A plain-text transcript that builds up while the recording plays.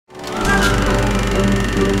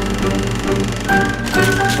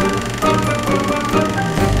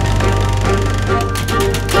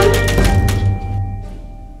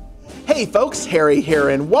Hey folks, Harry here,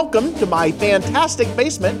 and welcome to my fantastic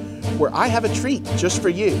basement where I have a treat just for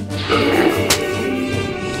you.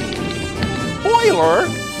 Boiler,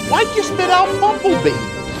 why'd you spit out Bumblebee?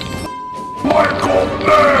 Michael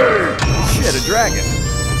Bay! Shit, a dragon.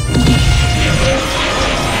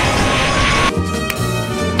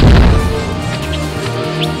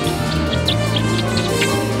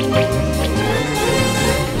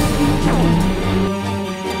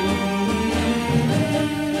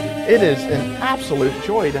 It is an absolute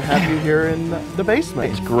joy to have you here in the basement.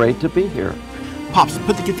 It's great to be here. Pops,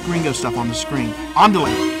 get the gringo stuff on the screen. On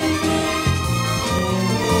delay.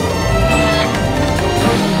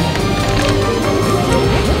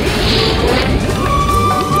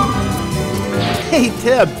 Hey,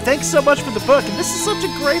 Tim, thanks so much for the book, and this is such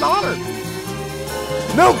a great honor.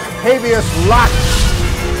 Milk habeas lot!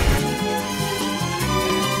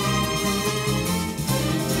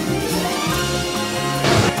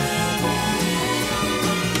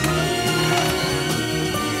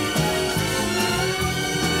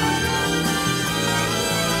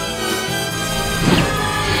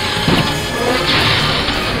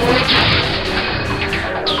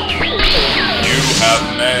 You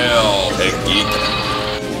have mail, a geek.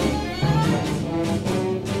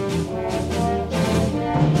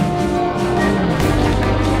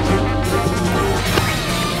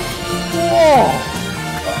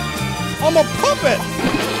 I'm a puppet!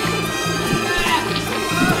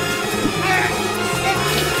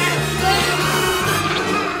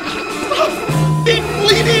 It's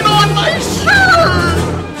bleeding on my shirt!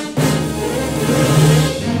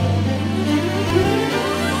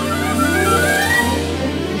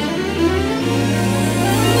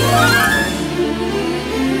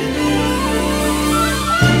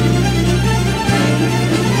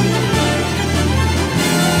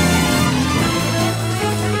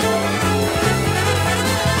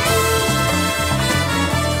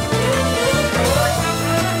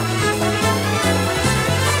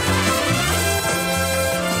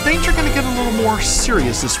 Things are going to get a little more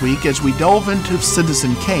serious this week as we delve into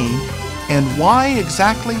Citizen Kane and why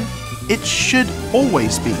exactly it should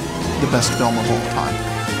always be the best film of all time.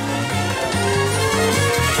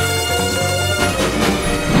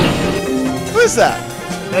 Who is that?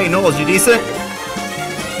 Hey, Knowles, you decent?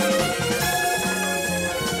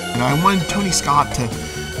 I wanted Tony Scott to,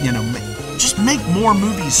 just make more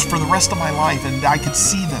movies for the rest of my life and I could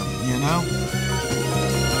see them,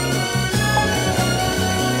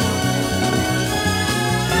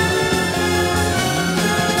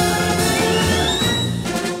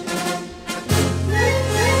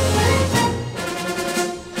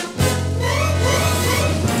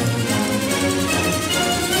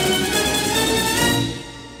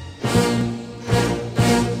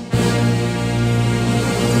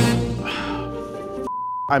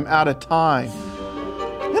 I'm out of time.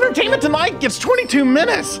 Entertainment Tonight gets 22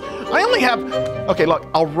 minutes. I only have, okay, look,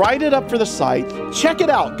 I'll write it up for the site. Check it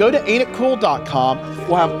out. Go to AICwHK.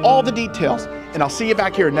 We'll have all the details. And I'll see you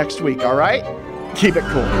back here next week, all right? Keep it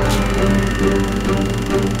cool.